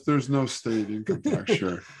no state income tax,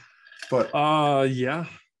 sure. But you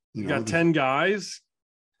got 10 guys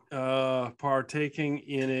partaking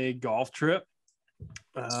in a golf trip.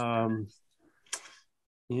 And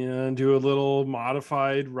do a little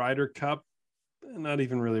modified Ryder Cup. Not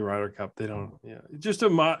even really Ryder Cup. They don't. Yeah, just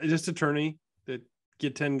a tourney that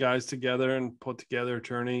get 10 guys together and put together a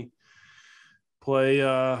tourney. Play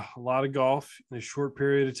a lot of golf in a short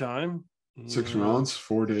period of time. 6 rounds,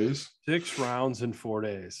 4 days. 6 rounds in 4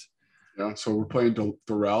 days. Yeah, so we're playing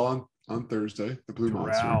Doral on Thursday. The Blue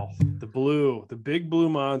Monster. The big Blue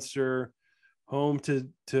Monster, home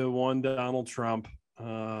to one Donald Trump.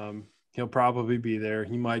 He'll probably be there.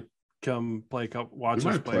 He might come watch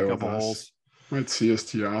us play a couple holes. Might see us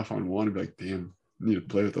tee off on one and be like, damn, need to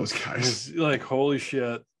play with those guys. It's like, holy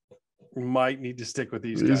shit, we might need to stick with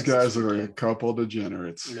these guys. These guys are like a couple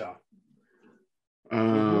degenerates. Yeah.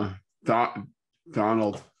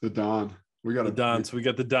 Donald, the Don. We got the Don. So we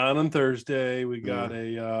got the Don on Thursday. We got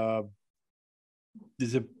is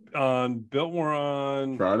it on Biltmore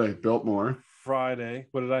on Friday? Biltmore. Friday.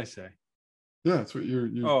 What did I say? Yeah, that's what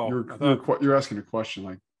you're asking a question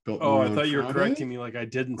like Biltmore. I thought you were correcting me like I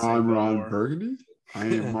didn't say. I'm Ron Burgundy. I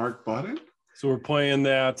am Mark Button. So we're playing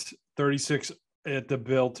that 36 at the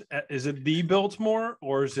Bilt. Is it the Biltmore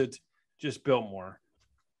or is it just Biltmore?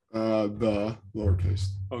 The lowercase.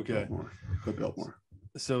 Okay. The Biltmore.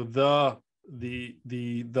 So the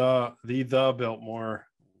Biltmore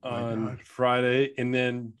on Friday, and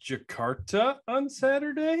then Jakarta on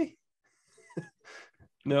Saturday.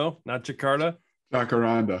 No, not Jakarta.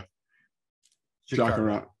 Jacaranda.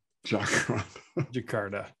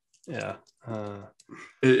 Jakarta. Yeah.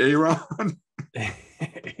 Aaron.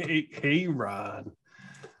 Aaron.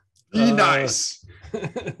 Be nice.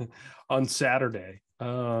 On Saturday.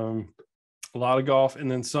 A lot of golf,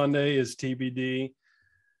 and then Sunday is TBD.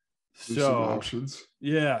 There's some options.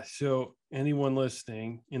 Yeah. So anyone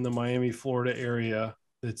listening in the Miami, Florida area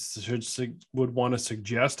that would want to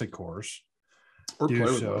suggest a course, or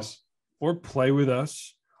play with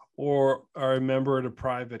us, or are a member at a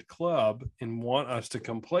private club and want us to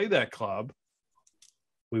come play that club,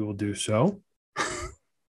 we will do so.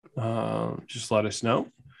 Just let us know.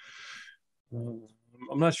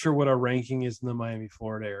 I'm not sure what our ranking is in the Miami,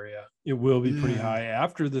 Florida area. It will be pretty high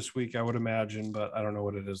after this week, I would imagine, but I don't know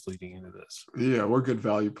what it is leading into this. Yeah, we're good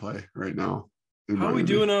value play right now. How are we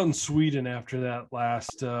doing out in Sweden after that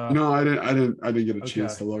last? No, I didn't get a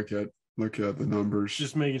chance to look at the numbers.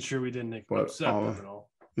 Just making sure we didn't upset them at all.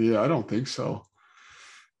 Yeah, I don't think so.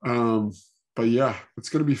 But yeah, it's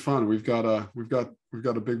gonna be fun. We've got a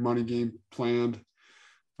big money game planned.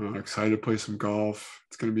 Excited to play some golf.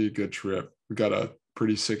 It's gonna be a good trip. We got a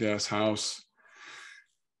pretty sick ass house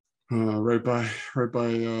right by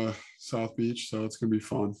South Beach, so it's gonna be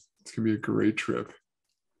fun. It's gonna be a great trip.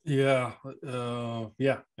 Yeah.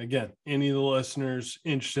 Again, any of the listeners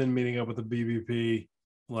interested in meeting up with the BBP,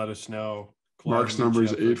 let us know. Mark's number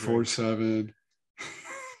is 847.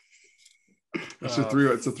 It's a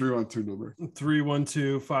 312 number.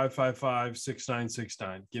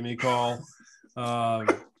 312-555-6969. Give me a call.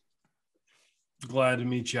 Glad to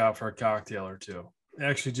meet you out for a cocktail or two.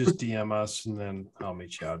 Actually, just DM us and then I'll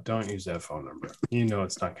meet you out. Don't use that phone number. You know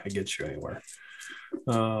it's not going to get you anywhere.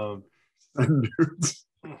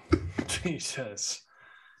 Jesus.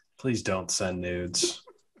 Please don't send nudes.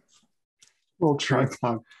 We'll try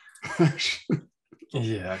that.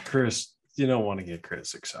 Yeah, Chris, you don't want to get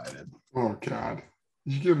Chris excited. Oh, God.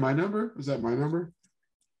 Did you give my number? Is that my number?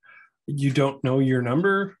 You don't know your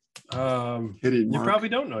number? Kidding, you probably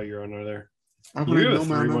don't know your own there. I know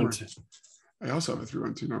my number. I also have a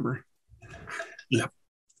 312 number. Yeah.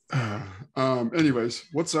 Anyways,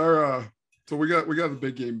 what's our so we got the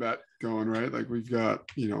big game bet going, right? Like we've got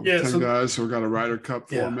 10 guys, so we got a Ryder Cup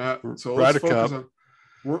format. So Ryder Cup.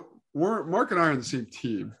 We're Mark and I are on the same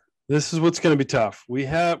team. This is what's going to be tough.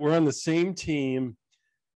 We're on the same team,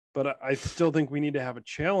 but I still think we need to have a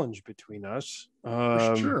challenge between us.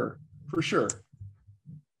 For sure.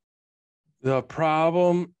 The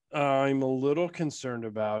problem I'm a little concerned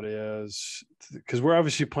about is because we're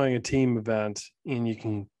obviously playing a team event and you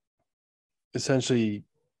can essentially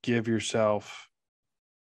give yourself,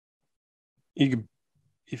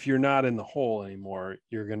 if you're not in the hole anymore,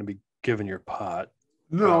 you're going to be given your pot.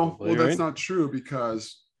 No, probably, that's not true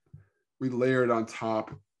because we layered on top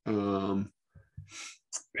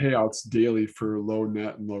payouts daily for low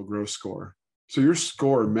net and low gross score. So your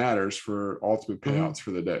score matters for ultimate payouts for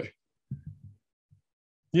the day.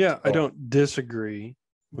 Yeah, I don't disagree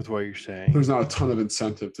with what you're saying. There's not a ton of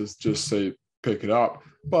incentive to just say pick it up,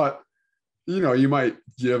 but you might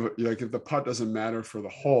give, like, if the putt doesn't matter for the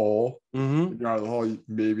hole, if you're out of the hole,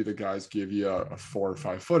 maybe the guys give you a 4 or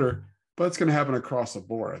 5 footer, but it's going to happen across the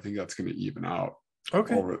board. I think that's going to even out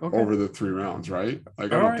over the 3 rounds, right?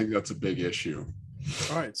 Like, I don't think that's a big issue.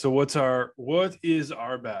 All right. So what is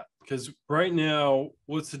our bet? Because right now,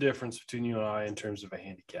 what's the difference between you and I in terms of a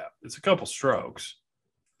handicap? It's a couple strokes.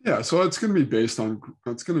 Yeah, so it's going to be based on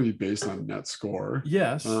net score.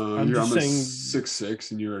 Yes, I'm just saying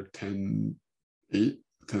 6-6 and you're 10-8,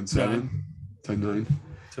 10-7, 10-9.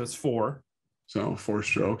 So it's 4. So 4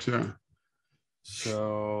 strokes, yeah.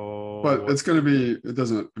 So, but it's going to be.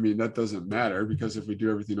 That doesn't matter because if we do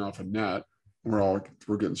everything off of net, we're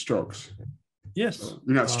getting strokes. Yes, so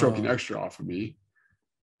you're not stroking extra off of me.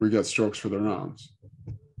 We get strokes for the rounds.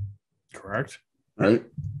 Correct. Right.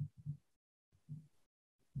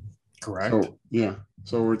 Correct. So, yeah.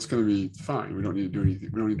 So it's going to be fine. We don't need to do anything.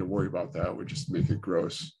 We don't need to worry about that. We just make it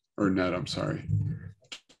gross or net. I'm sorry. I'm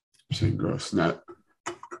saying gross net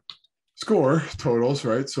score totals,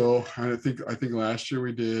 right? So I think last year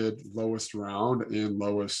we did lowest round and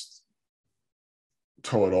lowest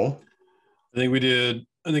total. I think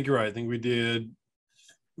you're right. I think we did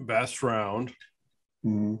best round.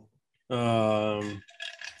 Mm-hmm.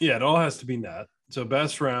 Yeah, it all has to be net. So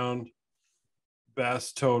best round,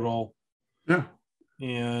 best total. Yeah.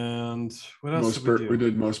 And what else did we do? We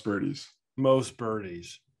did most birdies. Most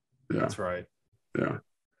birdies. Yeah. That's right. Yeah.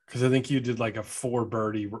 Because I think you did like a 4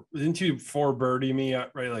 birdie. Didn't you 4 birdie me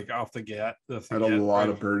right, like off the get? I had a lot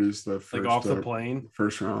of birdies the first, like off the plane.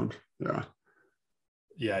 First round. Yeah.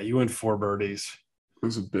 Yeah, you went 4 birdies. It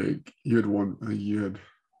was a big. You had one.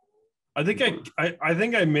 I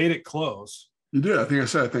think I made it close. You did. I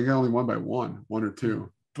think I only won by one or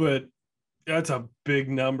two. But that's a big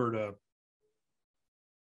number to.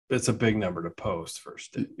 It's a big number to post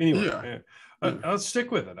first. Anyway, I'll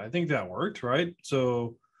stick with it. I think that worked, right?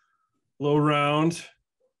 So low round,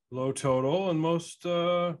 low total, and most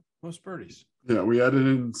birdies. Yeah, we added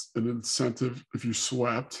in an incentive if you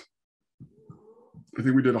swept. I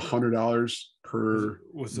think we did $100 per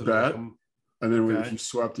bet, and then if you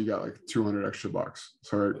swept, you got like $200 extra bucks.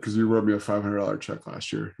 Sorry, because you wrote me a $500 check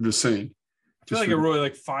last year. I'm just saying, I feel like it really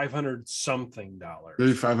like $500 something.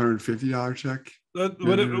 Maybe $550 check.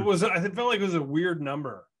 But it was. I felt like it was a weird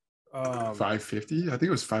number. $550. I think it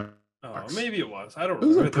was $5. Oh, maybe it was. I don't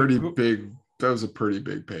remember. That was a pretty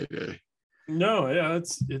big payday. No, yeah,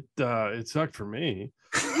 it sucked for me.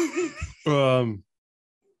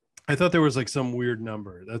 I thought there was like some weird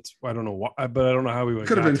number. That's I don't know why, but I don't know how we would.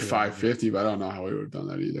 Could have been $550, but I don't know how we would have done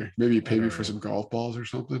that either. Maybe you paid me for some golf balls or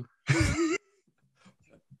something.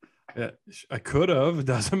 Yeah, I could have. It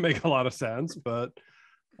doesn't make a lot of sense, but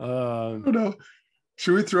I don't know.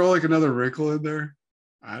 Should we throw like another wrinkle in there?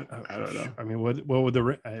 I don't know. I mean, what would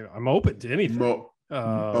I'm open to anything.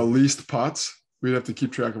 Least putts. We'd have to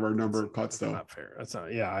keep track of our number of putts, though. Not fair. That's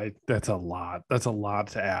not. Yeah, that's a lot. That's a lot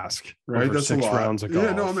to ask. Right. That's 6 rounds of golf.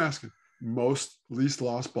 Yeah. No, I'm asking. Least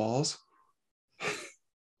lost balls.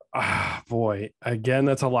 Boy. Again,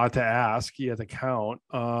 that's a lot to ask. You have to count.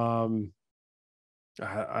 I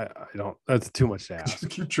don't. That's too much to ask.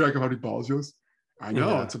 Keep track of how many balls you lose. I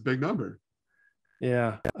know it's a big number.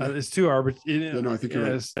 Yeah, it's too arbitrary. No, I think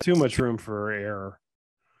there's too much room for error.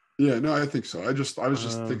 Yeah, no, I think so. I was just trying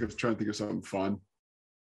to think of something fun,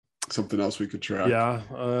 something else we could track. Yeah.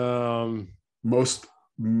 Most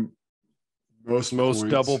points,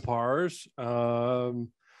 double pars.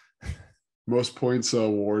 Most points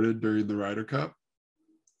awarded during the Ryder Cup.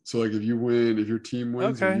 So, like, if your team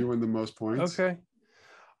wins, you win the most points. Okay.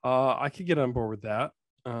 I could get on board with that.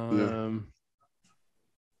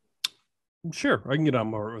 Sure, I can get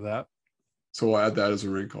on board with that. So we'll add that as a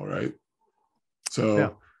wrinkle, right?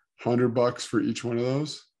 So $100 for each one of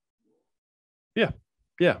those. Yeah,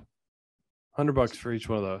 $100 for each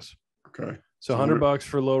one of those. Okay. So $100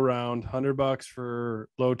 for low round, $100 for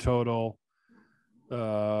low total,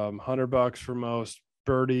 $100 for most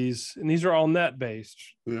birdies, and these are all net based.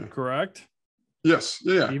 Yeah. Correct. Yes.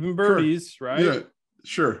 Yeah. Even birdies, sure. Right? Yeah.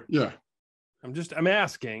 Sure. Yeah. I'm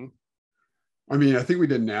asking. I mean, I think we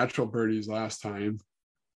did natural birdies last time.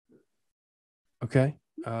 Okay.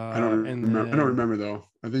 I don't remember though.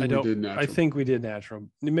 I think we did natural. I think we did natural.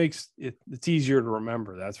 It makes it's easier to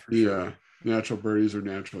remember. That's for sure. Yeah. Natural birdies or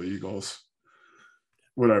natural eagles.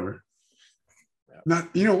 Whatever.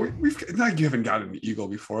 Yeah. We've not given got an eagle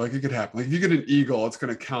before. Like, it could happen. Like, if you get an eagle, it's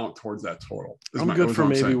going to count towards that total. I'm good for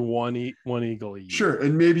maybe one eagle each. Sure,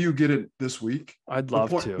 and maybe you get it this week. I'd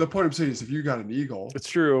love to. The point I'm saying is, if you got an eagle, it's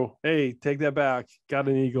true. Hey, take that back. Got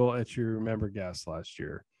an eagle at your member guest last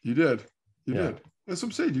year. You did. You did. That's what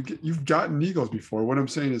I'm saying. You've gotten eagles before. What I'm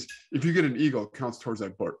saying is, if you get an eagle, it counts towards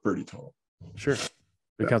that birdie total. Sure,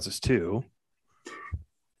 it counts as 2.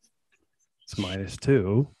 It's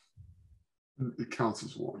 -2. It counts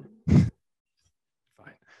as 1.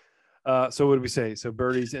 Fine. So what did we say? So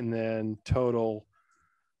birdies and then total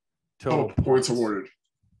points awarded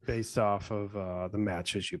based off of the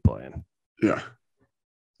matches you play in. Yeah.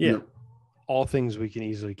 Yeah. Yep. All things we can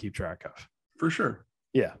easily keep track of. For sure.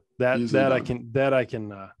 Yeah. That I can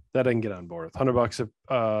get on board with. $100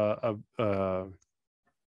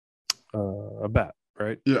 a bet,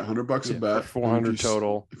 right? Yeah, $100 a bet. 400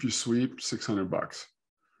 total. If you sweep, $600.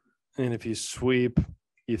 And if you sweep,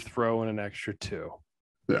 you throw in an extra 2.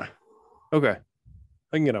 Yeah. Okay.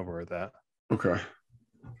 I can get over with that. Okay.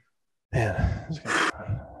 Man,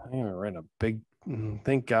 I'm gonna write a big.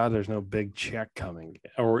 Thank God there's no big check coming.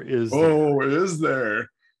 Or is there? Oh, is there?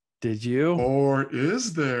 Did you? Or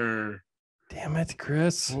is there? Damn it,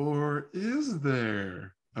 Chris. Or is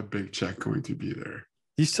there a big check going to be there?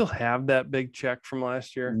 Do you still have that big check from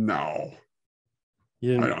last year? No.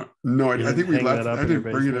 I don't. No, I think we left. I didn't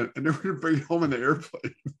bring it. I didn't bring it home in the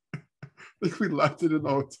airplane. I think we left it in the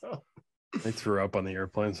hotel. I threw up on the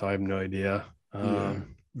airplane, so I have no idea. Let's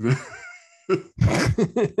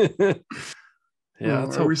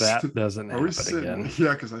hope that doesn't happen again.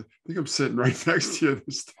 Yeah, because I think I'm sitting right next to you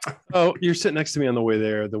this time. Oh, you're sitting next to me on the way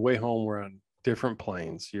there. The way home, we're on different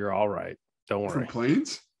planes. You're all right. Don't worry. Different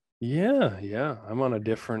planes? Yeah. I'm on a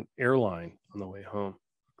different airline on the way home.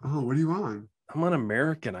 Oh, what are you on? I'm on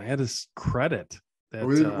American. I had this credit. That,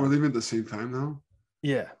 we're leaving at the same time now?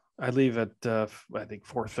 Yeah. I leave at, I think,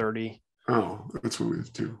 4:30. Oh, that's when we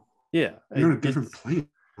have to. Yeah. You're on a different plane,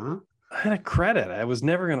 huh? I had a credit. I was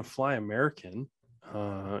never going to fly American.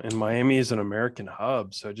 And Miami is an American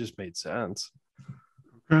hub, so it just made sense.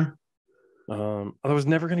 Okay. I was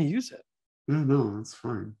never going to use it. Yeah, no, that's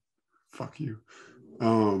fine. Fuck you.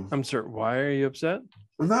 I'm sorry. Why are you upset?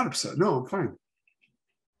 I'm not upset. No, I'm fine.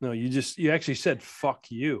 No, you actually said fuck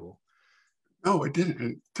you. No, I didn't.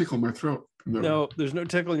 It tickled my throat. No, there's no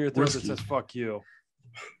tickle in your throat that says fuck you.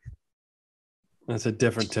 That's a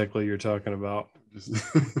different tickle you're talking about.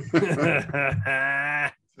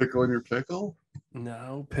 Tickle in your pickle?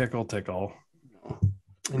 No, tickle.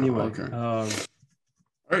 Anyway, okay. All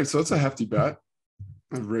right, so that's a hefty bet.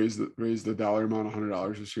 I've raised the dollar amount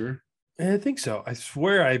 $100 this year. I think so. I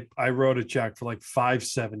swear I wrote a check for like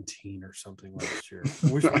 $517 or something last year.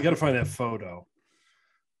 We got to find that photo.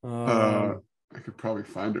 I could probably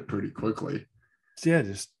find it pretty quickly. Yeah,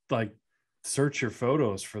 just like search your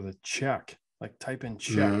photos for the check. Like type in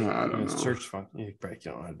check. I don't know. Search fun. You don't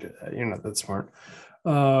know how to do that. You're not that smart.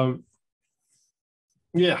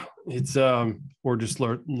 Yeah, it's or just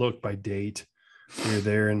look by date. You're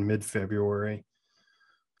there in mid-February.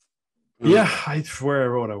 Yeah, I swear I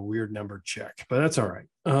wrote a weird number check, but that's all right.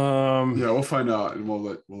 Yeah, we'll find out and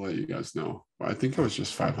we'll let you guys know. I think it was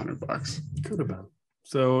just $500. Could have been.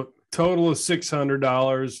 So total of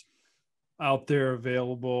 $600 out there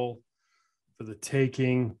available for the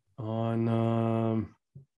taking on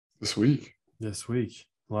this week. A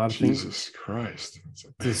lot of Jesus things. Christ.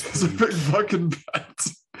 It's a big fucking bet.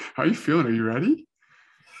 How are you feeling? Are you ready?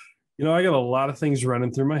 You know, I got a lot of things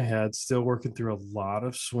running through my head, still working through a lot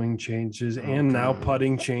of swing changes and now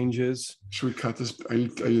putting changes. Should we cut this?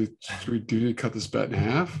 Should we need to cut this bet in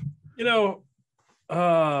half? You know,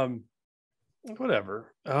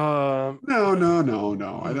 whatever. No.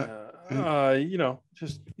 You know,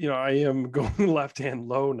 just, you know, I am going left-hand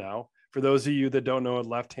low now. For those of you that don't know what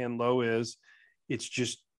left-hand low is, it's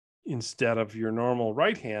just instead of your normal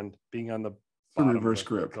right hand being on the bottom reverse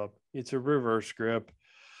grip. It's a reverse grip.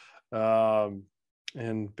 And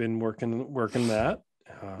been working that.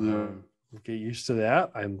 Get used to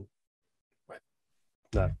that. I'm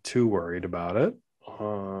not too worried about it.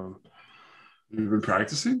 You've been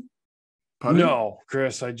practicing? Putting? No,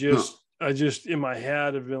 Chris, I just in my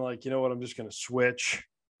head have been like, you know what, I'm just going to switch,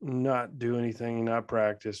 not do anything, not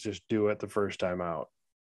practice, just do it the first time out.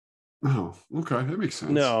 Oh, okay. That makes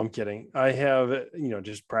sense. No, I'm kidding. I have, you know,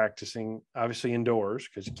 just practicing obviously indoors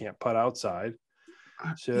because you can't putt outside.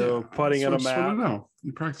 So putting on a mat. No,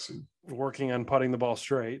 you're practicing. Working on putting the ball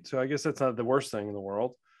straight. So I guess that's not the worst thing in the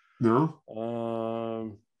world. No.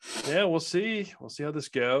 Yeah, we'll see. We'll see how this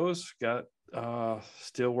goes. Got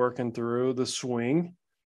still working through the swing.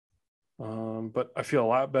 But I feel a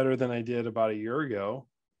lot better than I did about a year ago.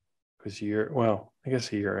 Because I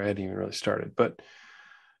guess a year I hadn't even really started, but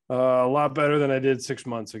a lot better than I did 6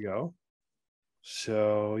 months ago.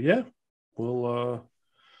 So yeah,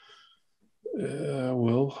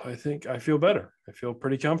 I think I feel better. I feel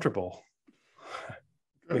pretty comfortable.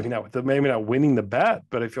 Maybe not winning the bet,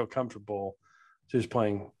 but I feel comfortable just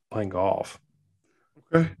playing golf.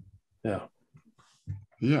 Okay. Yeah.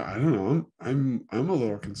 Yeah, I don't know. I'm a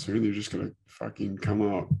little concerned you're just gonna fucking come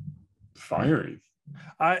out firing.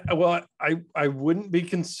 I wouldn't be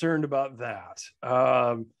concerned about that.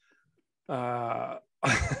 I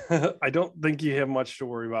don't think you have much to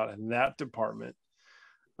worry about in that department.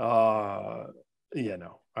 I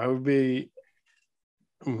would be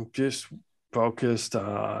just focused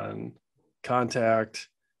on contact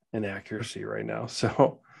and accuracy right now.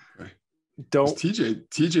 So don't.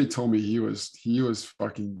 TJ told me he was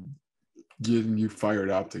fucking getting you fired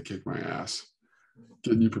up to kick my ass,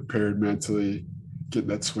 getting you prepared mentally, getting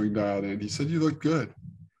that swing dialed in. He said you look good. He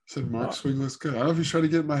said Mark's swing looks good. I don't know if he's trying to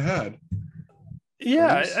get in my head.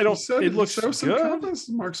 Yeah, I don't. It looks good.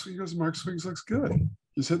 Mark's swings looks good.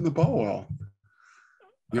 He's hitting the ball well.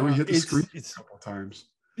 You know, he hit the screen a couple of times.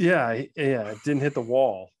 Yeah, it didn't hit the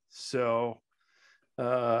wall. So,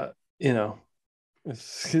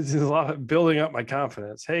 it's a lot of building up my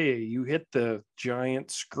confidence. Hey, you hit the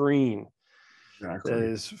giant screen that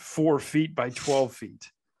is 4 feet by 12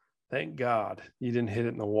 feet. Thank God you didn't hit it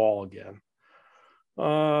in the wall again.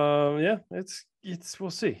 We'll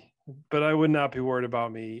see. But I would not be worried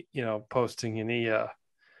about me, posting any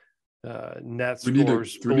net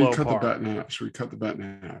scores below par. Should we cut the bet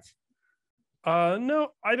in half? No,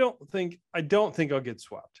 I don't think I'll get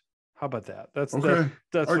swept. How about that? That's okay.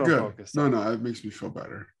 That's what I'm focused on. No, it makes me feel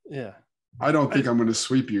better. Yeah. I don't think I'm going to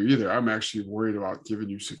sweep you either. I'm actually worried about giving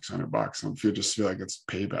you $600. I just feel like it's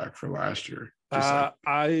payback for last year.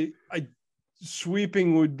 I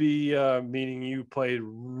sweeping would be meaning you played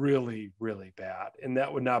really, really bad, and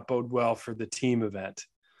that would not bode well for the team event.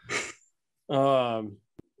 That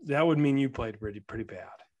would mean you played pretty bad.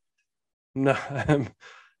 No,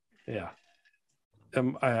 yeah.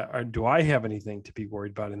 Do I have anything to be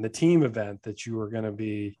worried about in the team event that you are going to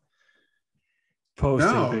be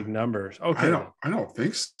posting big numbers? Okay, I don't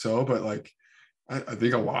think so, but like, I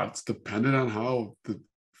think a lot's dependent on how the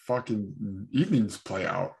fucking evenings play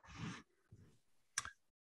out.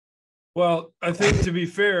 Well, I think to be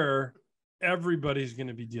fair, everybody's going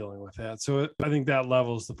to be dealing with that. So I think that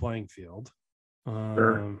levels the playing field.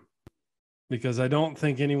 Sure. Because I don't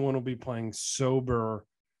think anyone will be playing sober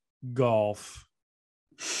golf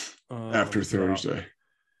after Thursday.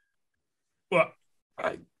 Well,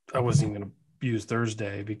 I wasn't even going to use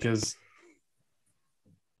Thursday because,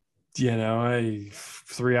 a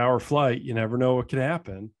 3-hour flight, you never know what can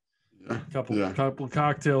happen. Yeah. Couple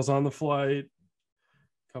cocktails on the flight,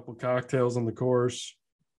 couple cocktails on the course.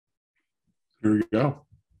 Here we go.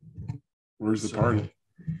 Where's the party?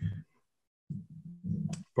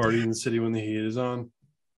 Party in the city when the heat is on.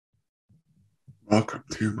 Welcome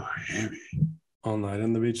to Miami. All night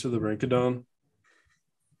on the beach of the brink of dawn.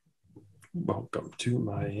 Welcome to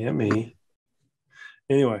Miami.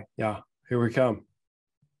 Anyway, yeah, here we come.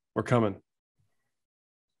 We're coming.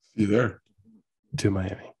 See you there. To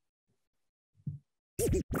Miami.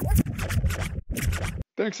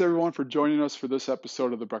 Thanks, everyone, for joining us for this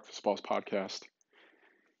episode of the Breakfast Balls podcast.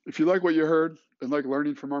 If you like what you heard and like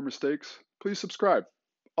learning from our mistakes, please subscribe.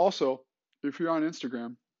 Also, if you're on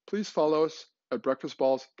Instagram, please follow us at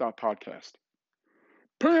breakfastballs.podcast.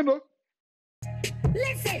 Panda!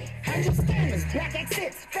 Listen, 100 scammers, black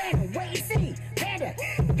exits, family, wait and see. Panda,